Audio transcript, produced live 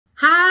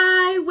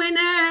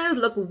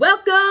look.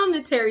 Welcome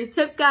to Terry's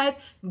Tips, guys.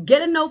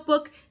 Get a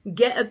notebook,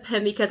 get a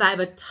pen, because I have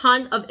a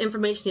ton of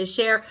information to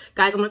share.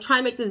 Guys, I'm going to try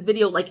and make this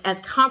video like as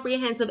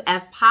comprehensive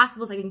as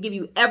possible so I can give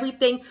you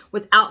everything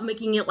without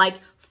making it like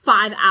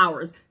 5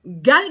 hours.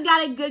 Got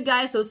it good,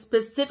 guys. So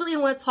specifically, I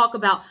want to talk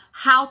about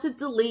how to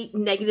delete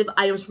negative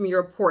items from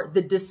your report,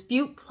 the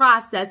dispute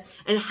process,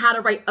 and how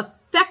to write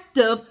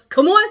effective,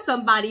 come on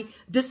somebody,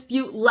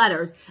 dispute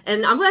letters.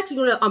 And I'm actually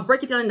going to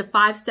break it down into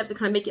 5 steps to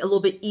kind of make it a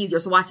little bit easier.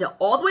 So watch it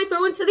all the way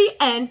through into the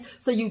end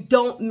so you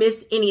don't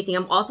miss anything.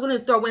 I'm also going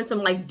to throw in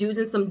some like do's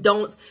and some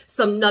don'ts,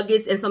 some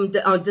nuggets, and some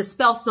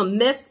dispel some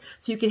myths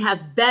so you can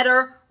have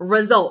better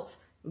results.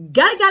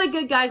 Got it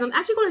good, guys. I'm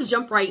actually going to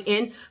jump right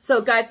in.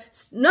 So guys,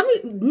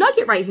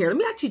 nugget right here. Let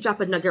me actually drop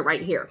a nugget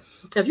right here.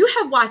 If you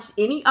have watched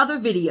any other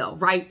video,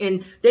 right,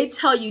 and they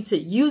tell you to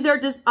use their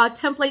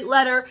template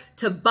letter,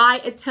 to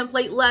buy a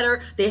template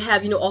letter, they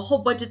have, a whole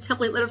bunch of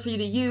template letters for you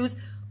to use,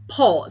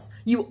 pause.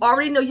 You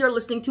already know you're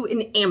listening to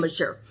an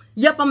amateur.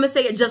 Yep, I'm going to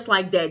say it just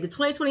like that. The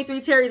 2023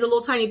 Terry is a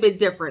little tiny bit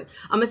different.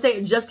 I'm going to say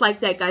it just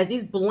like that, guys.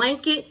 These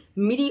blanket,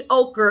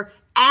 mediocre,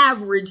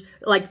 average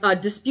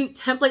dispute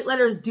template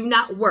letters do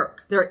not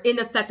work. They're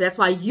ineffective. That's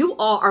why you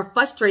all are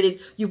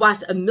frustrated. You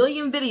watched a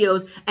million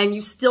videos and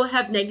you still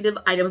have negative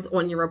items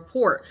on your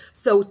report.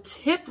 So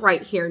tip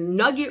right here,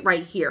 nugget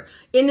right here.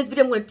 In this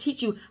video, I'm going to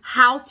teach you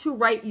how to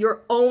write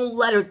your own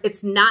letters.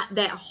 It's not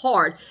that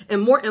hard.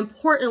 And more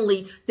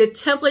importantly, the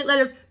template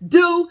letters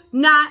do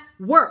not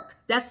work.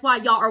 That's why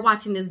y'all are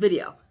watching this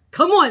video.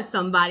 Come on,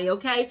 somebody,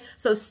 okay?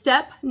 So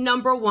step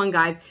number 1,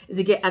 guys, is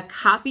to get a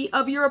copy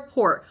of your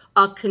report,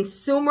 a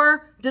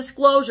consumer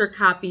disclosure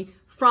copy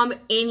from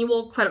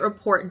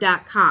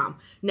annualcreditreport.com.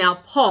 Now,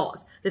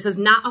 pause. This is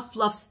not a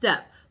fluff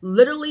step.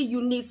 Literally,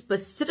 you need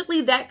specifically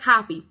that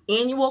copy,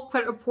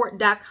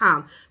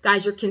 annualcreditreport.com.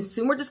 Guys, your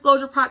consumer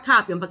disclosure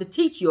copy, I'm about to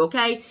teach you,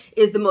 okay,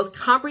 is the most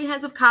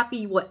comprehensive copy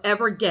you will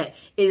ever get.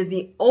 It is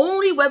the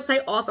only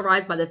website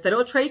authorized by the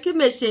Federal Trade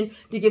Commission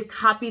to give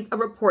copies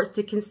of reports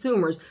to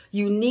consumers.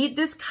 You need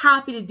this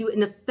copy to do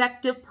an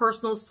effective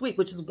personal sweep,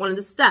 which is one of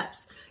the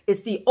steps.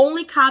 It's the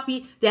only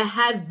copy that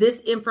has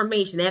this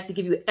information. They have to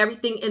give you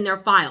everything in their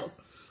files.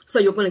 So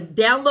you're going to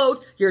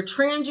download your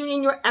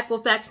TransUnion, your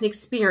Equifax, and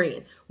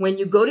Experian. When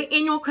you go to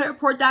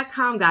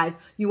annualcreditreport.com, guys,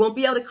 you won't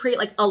be able to create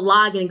like a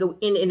login and go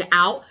in and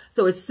out.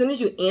 So as soon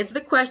as you answer the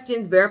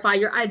questions, verify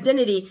your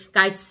identity,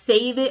 guys,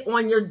 save it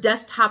on your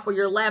desktop or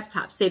your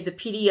laptop. Save the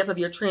PDF of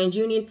your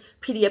TransUnion,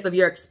 PDF of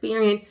your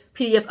Experian,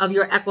 PDF of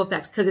your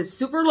Equifax, because it's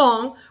super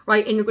long,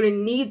 right? And you're going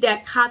to need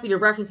that copy to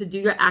reference to do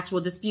your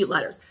actual dispute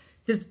letters.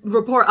 This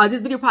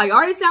video probably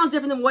already sounds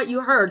different than what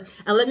you heard.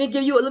 And let me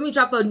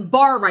drop a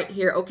bar right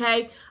here,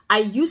 okay? I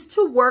used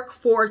to work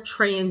for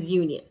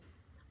TransUnion.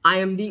 I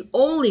am the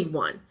only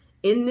one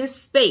in this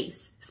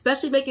space,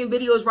 especially making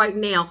videos right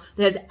now,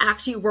 that has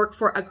actually worked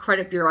for a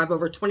credit bureau. I have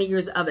over 20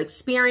 years of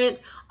experience.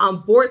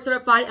 I'm board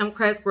certified. I'm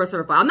credit score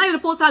certified. I'm not even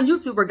a full-time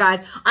YouTuber, guys.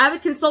 I have a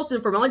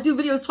consultant firm. I only do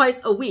videos twice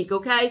a week,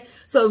 okay?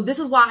 So this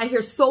is why I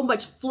hear so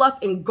much fluff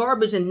and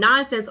garbage and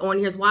nonsense on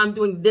here. Is why I'm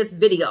doing this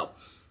video.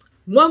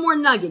 One more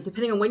nugget,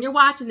 depending on when you're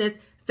watching this,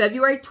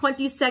 February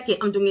 22nd,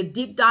 I'm doing a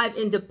deep dive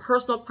into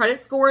personal credit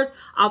scores.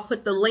 I'll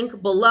put the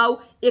link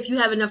below. If you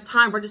have enough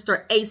time,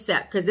 register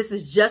ASAP, because this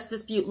is just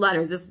dispute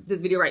letters, this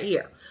video right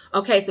here.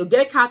 Okay, so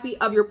get a copy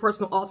of your report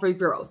from all 3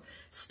 bureaus.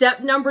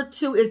 Step number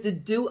 2 is to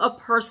do a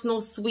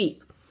personal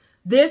sweep.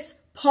 This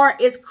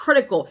part is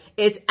critical.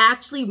 It's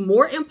actually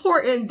more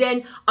important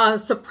than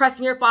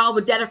suppressing your file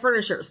with data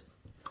furnishers.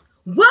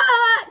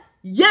 What?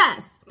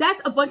 Yes,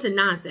 that's a bunch of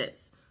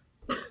nonsense.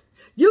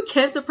 You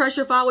can suppress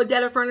your file with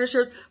data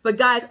furnishers, but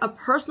guys, a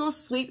personal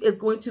sweep is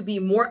going to be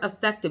more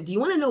effective. Do you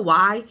want to know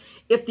why?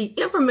 If the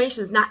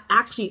information is not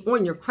actually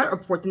on your credit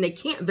report, then they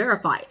can't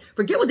verify it.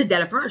 Forget what the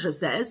data furnisher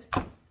says.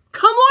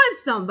 Come on,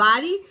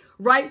 somebody.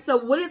 Right? So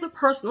what is a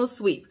personal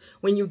sweep?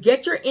 When you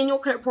get your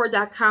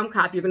annualcreditreport.com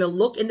copy, you're going to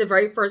look in the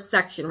very first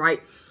section,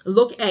 right?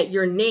 Look at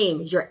your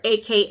names, your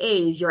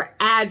AKAs, your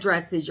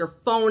addresses, your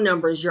phone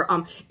numbers, your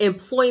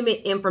employment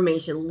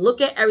information. Look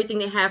at everything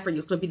they have for you.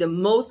 It's going to be the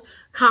most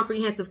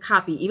comprehensive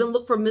copy. Even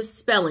look for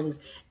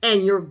misspellings.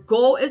 And your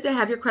goal is to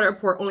have your credit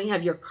report only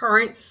have your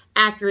current,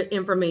 accurate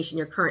information,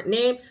 your current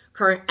name,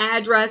 current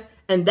address,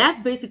 and that's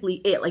basically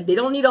it. Like, they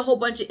don't need a whole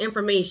bunch of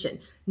information.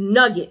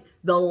 Nugget.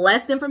 The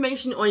less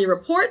information on your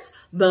reports,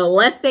 the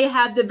less they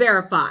have to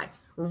verify.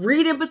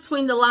 Read in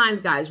between the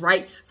lines, guys,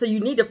 right? So you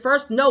need to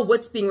first know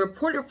what's being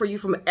reported for you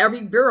from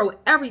every bureau,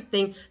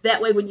 everything.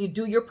 That way, when you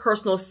do your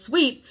personal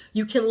sweep,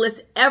 you can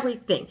list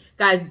everything.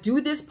 Guys, do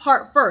this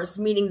part first,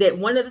 meaning that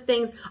one of the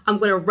things I'm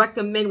going to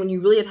recommend when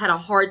you really have had a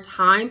hard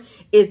time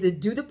is to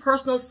do the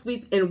personal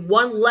sweep in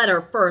one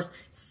letter first.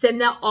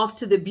 Send that off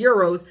to the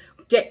bureaus.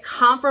 Get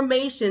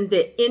confirmation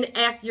that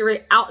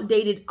inaccurate,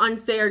 outdated,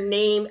 unfair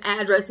name,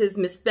 addresses,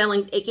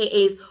 misspellings,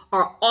 AKAs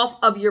are off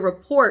of your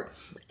report,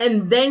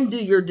 and then do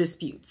your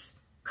disputes.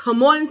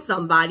 Come on,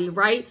 somebody,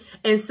 right?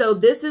 And so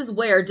this is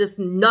where, just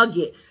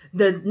nugget,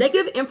 The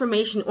negative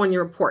information on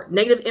your report,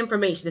 negative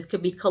information, this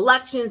could be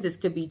collections, this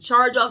could be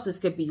charge-offs, this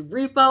could be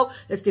repo,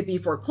 this could be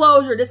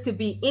foreclosure, this could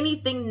be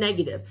anything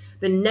negative.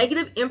 The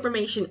negative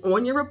information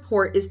on your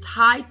report is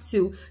tied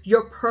to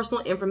your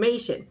personal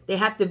information. They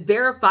have to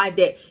verify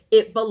that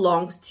it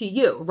belongs to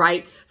you,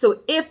 right?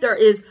 So if there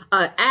is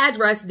an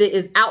address that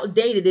is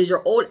outdated, is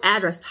your old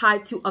address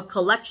tied to a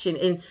collection,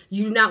 and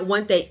you do not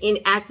want that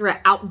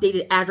inaccurate,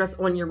 outdated address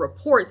on your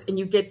reports, and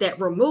you get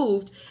that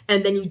removed,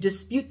 and then you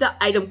dispute the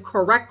item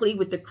correctly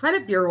with the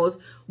credit bureaus,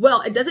 well,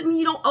 it doesn't mean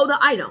you don't owe the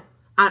item.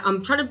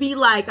 I'm trying to be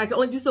like, I can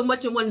only do so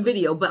much in one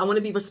video, but I want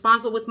to be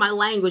responsible with my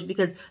language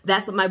because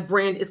that's what my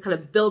brand is kind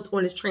of built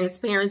on, is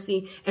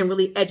transparency and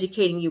really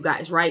educating you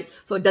guys, right?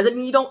 So it doesn't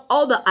mean you don't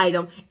owe the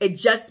item. It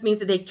just means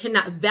that they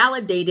cannot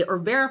validate it or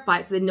verify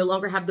it, so they no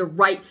longer have the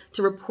right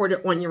to report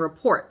it on your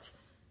reports.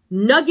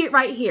 Nugget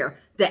right here,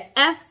 the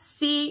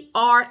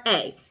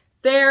FCRA,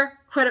 Fair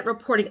Credit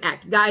Reporting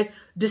Act. Guys,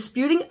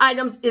 disputing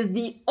items is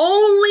the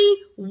only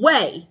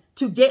way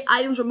to get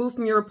items removed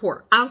from your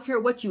report. I don't care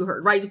what you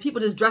heard, right?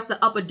 People just dress it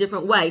up a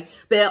different way,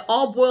 but it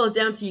all boils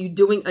down to you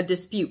doing a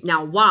dispute.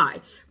 Now,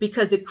 why?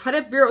 Because the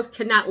credit bureaus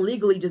cannot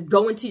legally just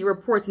go into your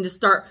reports and just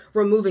start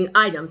removing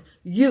items.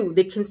 You,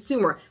 the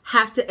consumer,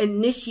 have to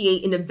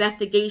initiate an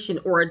investigation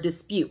or a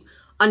dispute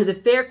under the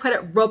Fair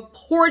Credit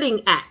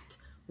Reporting Act.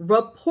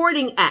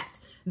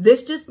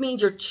 This just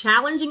means you're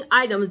challenging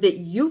items that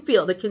you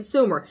feel, the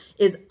consumer,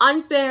 is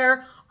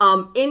unfair,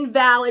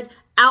 invalid,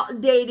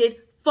 outdated,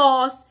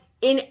 false,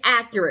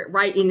 inaccurate,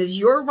 right? And it's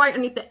your right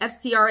underneath the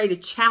FCRA to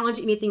challenge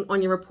anything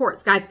on your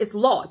reports. Guys, it's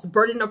law. It's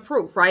burden of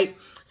proof, right?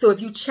 So if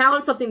you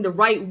challenge something the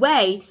right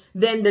way,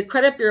 then the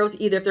credit bureaus,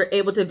 either if they're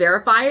able to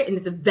verify it and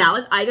it's a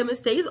valid item, it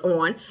stays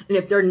on. And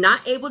if they're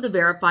not able to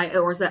verify it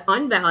or it's an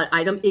invalid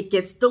item, it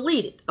gets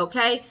deleted,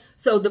 okay?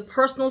 So the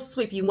personal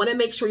sweep, you want to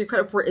make sure your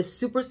credit report is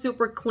super,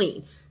 super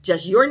clean.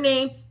 Just your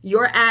name,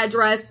 your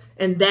address,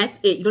 and that's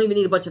it. You don't even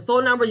need a bunch of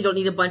phone numbers. You don't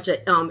need a bunch of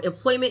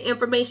employment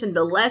information.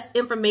 The less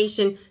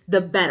information, the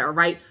better,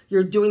 right?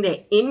 You're doing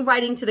that in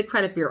writing to the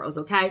credit bureaus,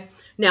 okay?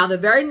 Now, the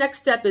very next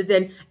step is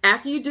then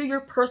after you do your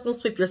personal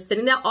sweep, you're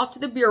sending that off to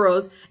the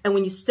bureaus. And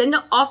when you send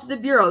it off to the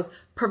bureaus,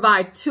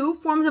 provide 2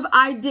 forms of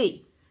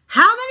ID.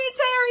 How many,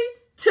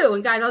 Terry? 2.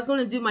 And guys, I'm going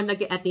to do my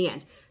nugget at the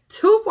end.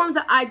 2 forms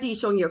of ID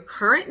showing your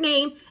current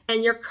name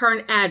and your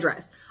current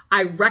address.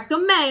 I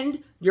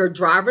recommend your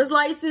driver's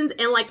license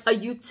and like a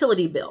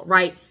utility bill,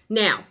 right?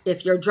 Now,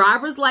 if your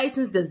driver's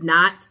license does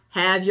not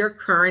have your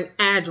current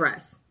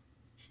address,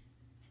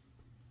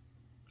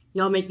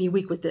 y'all make me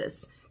weak with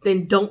this,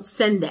 then don't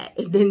send that.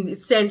 And then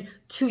send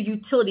 2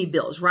 utility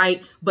bills,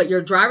 right? But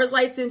your driver's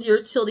license, your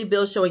utility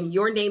bill showing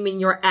your name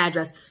and your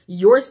address,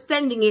 you're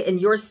sending it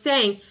and you're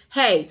saying,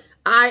 hey,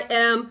 I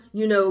am,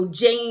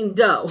 Jane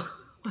Doe.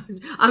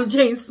 I'm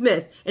Jane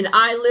Smith and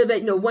I live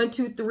at,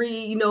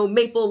 123,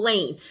 Maple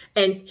Lane.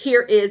 And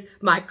here is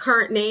my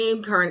current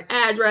name, current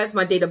address,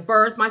 my date of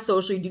birth, my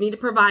social. You do need to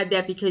provide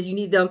that because you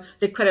need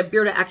the credit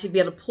bureau to actually be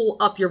able to pull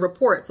up your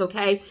reports,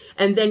 okay?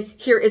 And then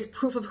here is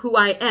proof of who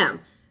I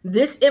am.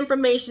 This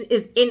information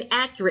is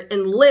inaccurate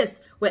and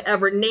list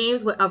whatever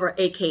names, whatever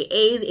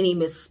AKAs, any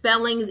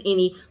misspellings,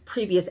 any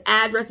previous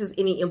addresses,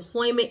 any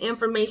employment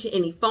information,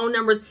 any phone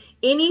numbers,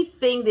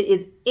 anything that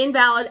is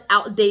invalid,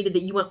 outdated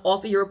that you want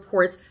off of your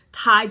reports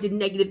tied to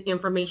negative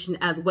information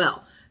as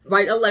well.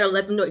 Write a letter,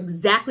 let them know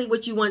exactly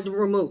what you want to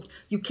remove.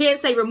 You can't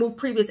say remove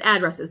previous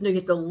addresses. No, you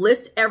have to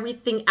list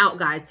everything out,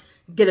 guys.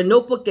 Get a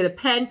notebook, get a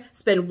pen,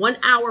 spend 1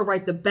 hour,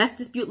 write the best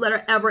dispute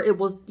letter ever. It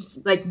will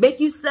make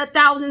you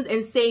thousands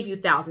and save you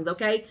thousands,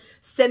 okay?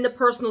 Send the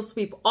personal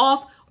sweep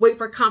off, wait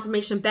for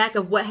confirmation back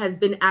of what has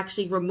been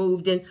actually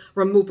removed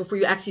before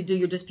you actually do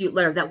your dispute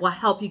letter. That will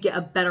help you get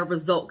a better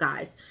result,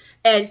 guys.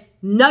 And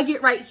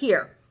nugget right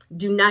here,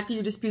 do not do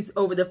your disputes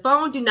over the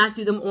phone, do not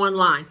do them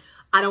online.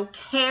 I don't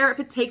care if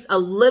it takes a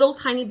little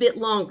tiny bit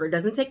longer. It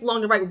doesn't take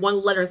long to write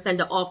 1 letter and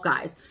send it off,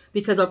 guys,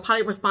 because they'll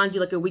probably respond to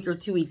you like a week or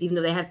 2 weeks, even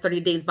though they have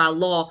 30 days by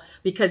law,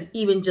 because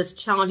even just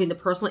challenging the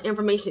personal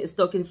information is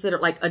still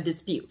considered like a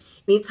dispute.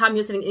 Anytime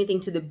you're sending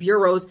anything to the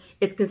bureaus,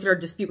 it's considered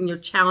a dispute when you're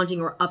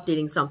challenging or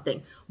updating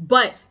something.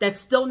 But that's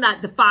still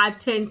not the 5,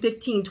 10,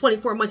 15,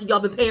 24 months y'all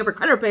been paying for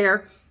credit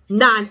repair.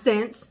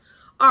 Nonsense.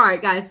 All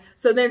right, guys.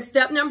 So then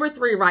step number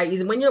 3, right,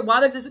 is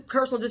while the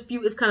personal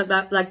dispute is kind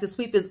of like the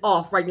sweep is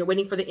off, right, and you're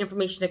waiting for the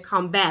information to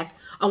come back,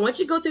 I want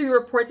you to go through your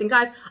reports. And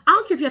guys, I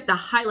don't care if you have to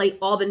highlight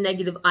all the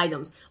negative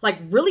items. Like,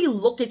 really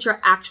look at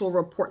your actual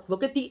reports.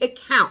 Look at the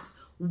accounts.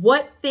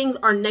 What things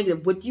are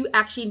negative? What do you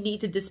actually need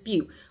to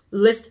dispute?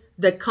 List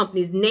the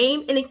company's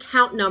name and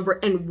account number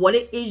and what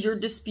it is you're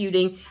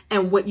disputing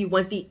and what you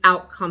want the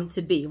outcome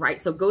to be, right?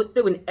 So go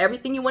through and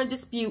everything you want to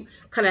dispute,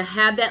 kind of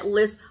have that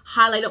list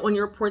highlighted on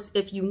your reports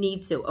if you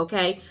need to,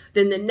 okay?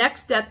 Then the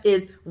next step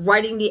is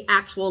writing the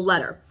actual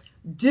letter.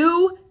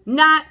 Do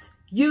not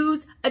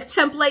use a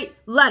template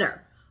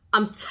letter.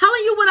 I'm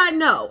telling you what I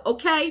know,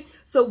 okay?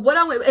 So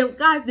and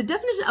guys, the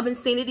definition of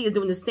insanity is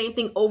doing the same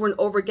thing over and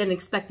over again and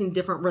expecting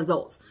different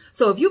results.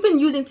 So if you've been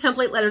using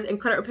template letters in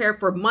credit repair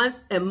for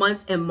months and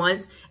months and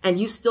months and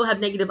you still have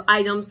negative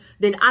items,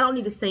 then I don't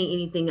need to say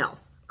anything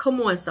else.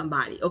 Come on,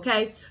 somebody,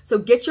 okay? So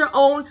get your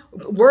own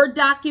Word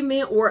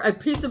document or a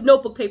piece of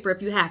notebook paper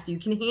if you have to. You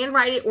can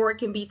handwrite it or it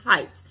can be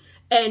typed.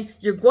 And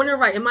you're going to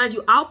write, and mind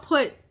you, I'll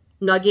put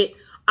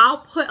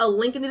a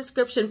link in the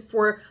description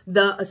for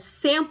a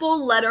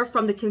sample letter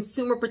from the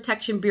Consumer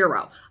Protection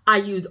Bureau. I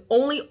used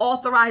only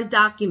authorized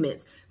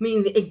documents,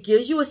 meaning it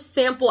gives you a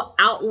sample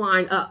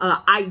outline,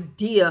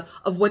 idea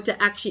of what to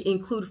actually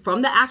include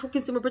from the actual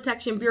Consumer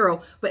Protection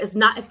Bureau, but it's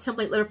not a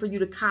template letter for you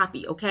to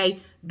copy, okay?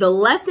 The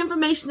less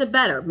information, the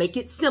better. Make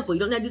it simple. You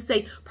don't have to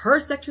say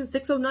per section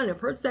 609 or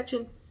per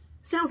section.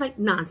 Sounds like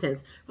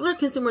nonsense. Regular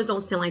consumers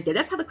don't sound like that.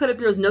 That's how the credit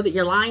bureaus know that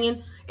you're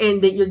lying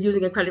and that you're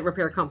using a credit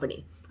repair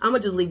company. I'm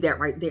going to just leave that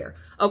right there.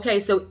 Okay,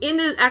 so in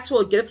the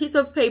actual, get a piece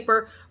of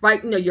paper,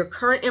 write, your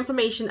current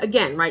information,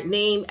 again, right,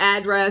 name,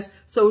 address,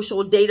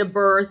 social, date of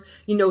birth,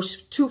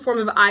 2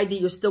 forms of ID.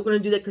 You're still going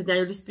to do that because now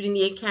you're disputing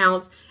the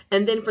accounts.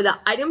 And then for the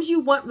items you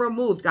want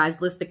removed, guys,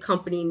 list the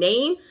company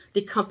name,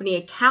 the company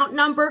account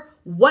number,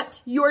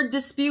 what you're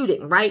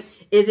disputing, right?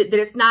 Is it that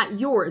it's not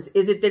yours?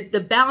 Is it that the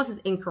balance is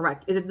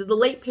incorrect? Is it that the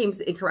late payment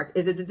is incorrect?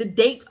 Is it that the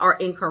dates are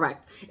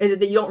incorrect? Is it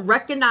that you don't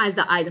recognize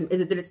the item?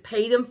 Is it that it's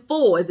paid in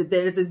full? Is it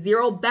that it's a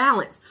zero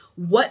balance?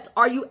 What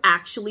are you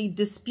actually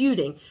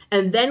disputing?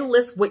 And then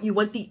list what you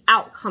want the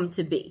outcome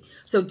to be.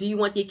 So do you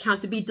want the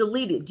account to be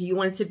deleted? Do you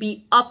want it to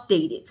be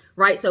updated,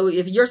 right? So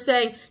if you're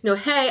saying,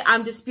 hey,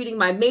 I'm disputing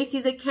my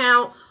Macy's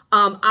account,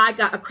 I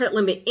got a credit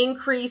limit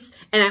increase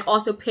and I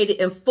also paid it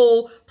in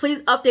full. Please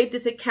update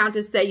this account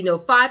to say,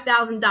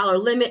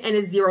 $5,000 limit and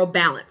a zero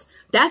balance.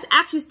 That's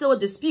actually still a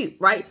dispute,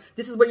 right?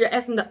 This is where you're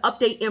asking to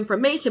update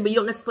information, but you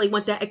don't necessarily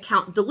want that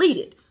account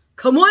deleted.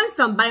 Come on,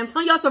 somebody. I'm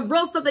telling y'all some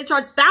real stuff they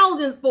charge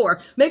thousands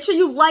for. Make sure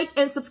you like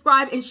and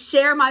subscribe and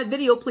share my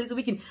video, please, so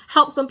we can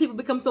help some people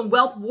become some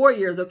wealth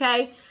warriors,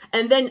 okay?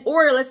 And then,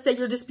 or let's say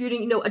you're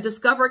disputing, a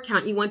Discover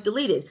account you want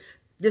deleted.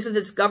 This is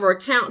the Discover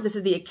account. This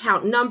is the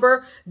account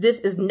number. This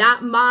is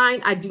not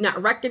mine. I do not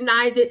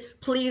recognize it.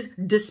 Please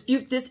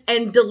dispute this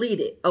and delete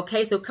it.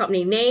 Okay, so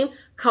company name,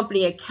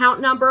 company account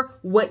number,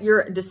 what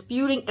you're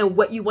disputing, and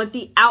what you want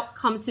the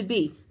outcome to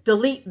be.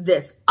 Delete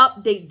this,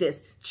 update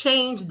this,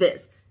 change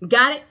this.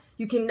 Got it?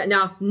 You can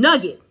now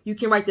nugget. You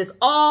can write this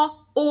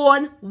all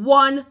on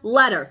one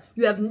letter.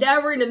 You have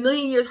never in a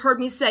million years heard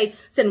me say,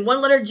 send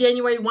one letter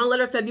January, one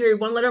letter February,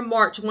 one letter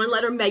March, one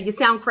letter May. You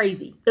sound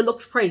crazy. It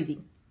looks crazy.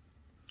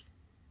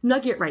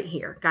 Nugget right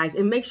here, guys,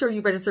 and make sure you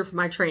register for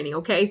my training,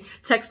 okay?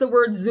 Text the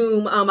word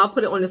Zoom. I'll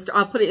put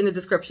it in the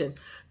description.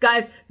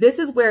 Guys, this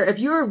is where if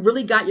you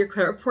really got your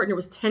credit report and there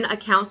was 10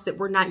 accounts that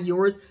were not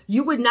yours,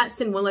 you would not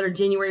send one letter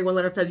January, one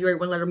letter February,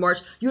 one letter March.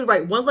 You would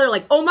write one letter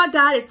like, oh my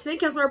God, it's 10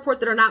 accounts in my report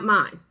that are not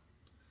mine.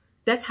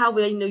 That's how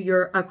they know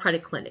you're a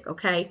credit clinic,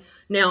 okay?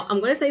 Now,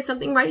 I'm going to say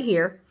something right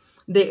here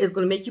that is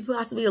going to make you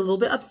possibly a little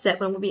bit upset,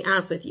 but I'm going to be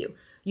honest with you.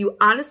 You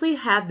honestly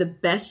have the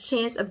best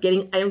chance of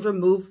getting items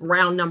removed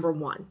round number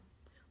 1.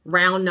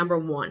 Round number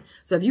 1.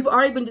 So if you've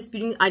already been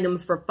disputing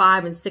items for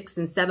 5 and 6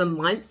 and 7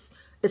 months,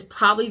 it's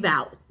probably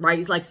valid, right?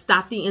 It's like,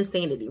 stop the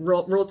insanity.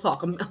 Real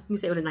talk. Let me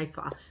say it with a nice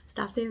talk.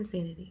 Stop the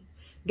insanity.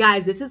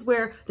 Guys, this is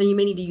where then you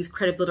may need to use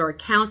Credit Builder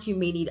account. You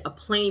may need a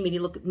plane.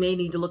 May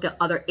need to look at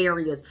other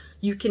areas.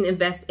 You can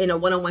invest in a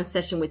one-on-one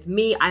session with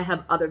me. I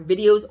have other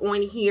videos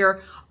on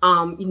here,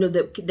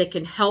 that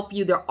can help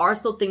you. There are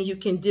still things you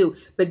can do,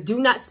 but do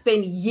not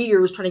spend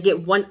years trying to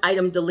get one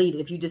item deleted.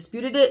 If you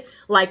disputed it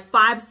like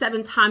 5,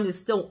 7 times, it's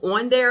still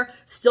on there.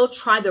 Still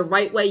try the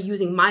right way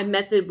using my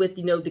method with,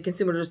 the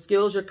consumer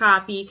disclosure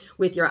copy,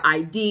 with your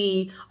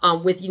ID,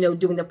 with,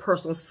 doing the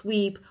personal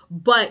sweep,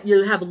 but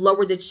you have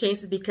lowered the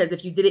chances because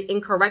if you did it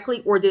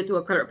incorrectly or did it through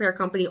a credit repair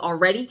company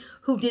already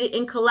who did it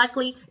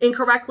incorrectly,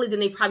 then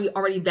they probably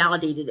already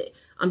validated it.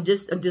 I'm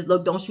just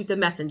look, don't shoot the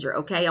messenger,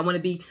 okay? I want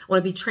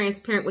to be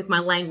transparent with my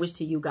language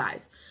to you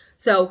guys.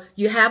 So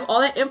you have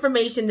all that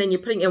information, then you're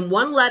putting in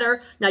one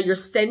letter. Now you're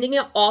sending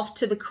it off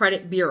to the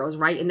credit bureaus,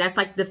 right? And that's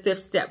like the 5th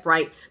step,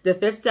 right? The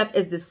 5th step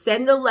is to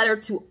send the letter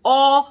to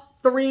all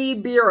 3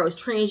 bureaus,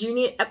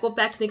 TransUnion,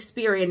 Equifax, and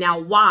Experian. Now,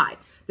 why?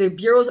 The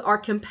bureaus are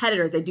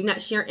competitors. They do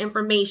not share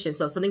information.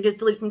 So if something gets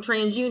deleted from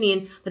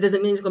TransUnion, that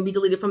doesn't mean it's going to be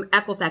deleted from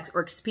Equifax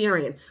or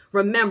Experian.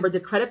 Remember, the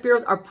credit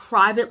bureaus are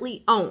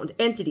privately owned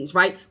entities,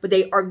 right? But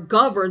they are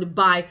governed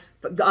by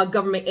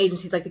government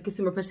agencies like the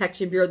Consumer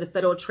Protection Bureau, the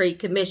Federal Trade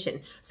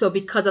Commission. So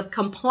because of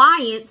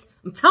compliance,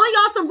 I'm telling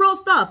y'all some real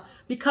stuff.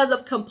 Because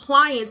of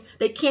compliance,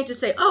 they can't just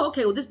say, oh,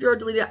 okay, well, this bureau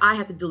deleted it, I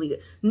have to delete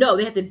it. No,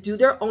 they have to do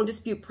their own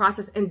dispute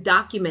process and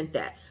document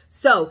that.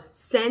 So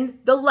send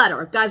the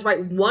letter. Guys,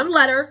 write one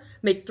letter,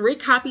 make 3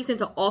 copies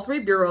into all 3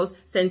 bureaus,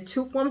 send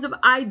 2 forms of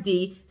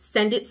ID,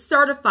 send it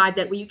certified.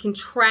 That way you can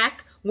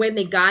track when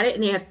they got it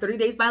and they have 30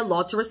 days by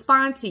law to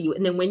respond to you.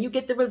 And then when you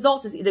get the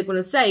results, it's either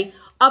going to say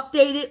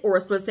updated or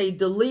it's going to say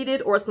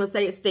deleted or it's going to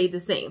say it stayed the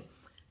same.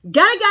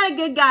 Got it,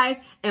 good guys.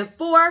 And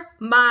for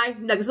my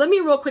nuggets, let me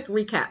real quick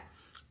recap.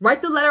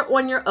 Write the letter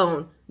on your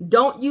own.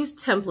 Don't use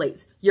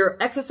templates. You're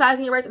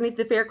exercising your rights underneath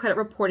the Fair Credit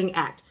Reporting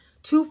Act.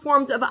 2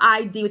 forms of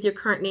ID with your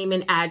current name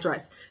and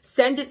address.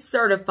 Send it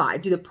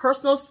certified. Do the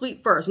personal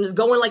suite first. I'm just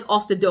going like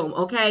off the dome,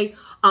 okay?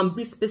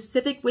 Be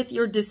specific with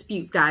your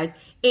disputes, guys.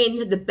 And you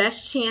have the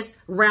best chance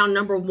round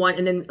number 1.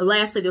 And then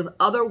lastly, there's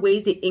other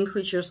ways to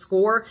increase your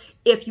score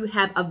if you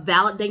have a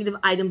valid negative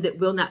item that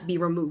will not be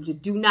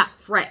removed. Do not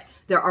fret.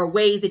 There are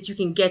ways that you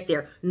can get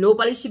there.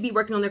 Nobody should be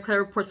working on their credit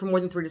reports for more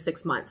than 3 to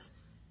 6 months.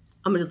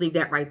 I'm gonna just leave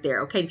that right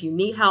there, okay? If you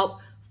need help,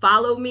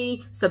 follow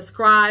me,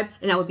 subscribe,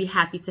 and I would be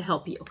happy to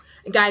help you.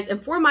 And guys,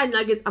 and for my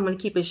nuggets, I'm going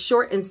to keep it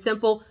short and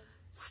simple.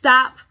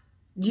 Stop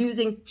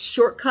using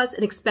shortcuts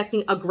and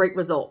expecting a great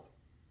result.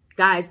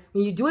 Guys,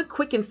 when you do it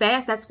quick and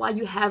fast, that's why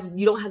you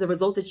don't have the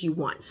results that you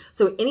want.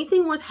 So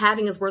anything worth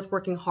having is worth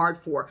working hard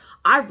for.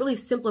 I've really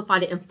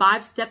simplified it in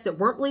 5 steps that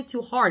weren't really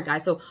too hard,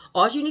 guys. So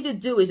all you need to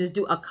do is just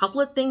do a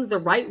couple of things the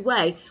right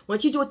way.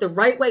 Once you do it the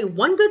right way,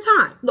 one good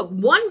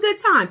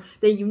time,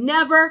 then you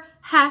never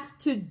have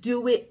to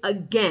do it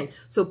again.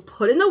 So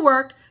put in the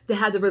work to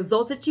have the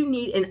results that you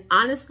need, and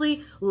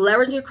honestly,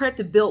 leveraging your credit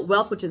to build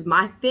wealth, which is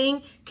my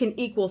thing, can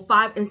equal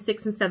 5 and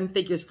 6 and 7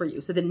 figures for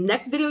you. So the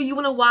next video you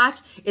want to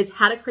watch is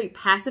how to create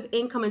passive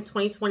income in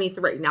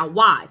 2023. Now,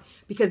 why?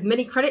 Because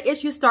many credit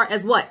issues start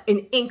as what?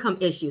 An income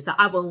issue. So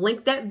I will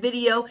link that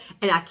video,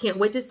 and I can't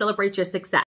wait to celebrate your success.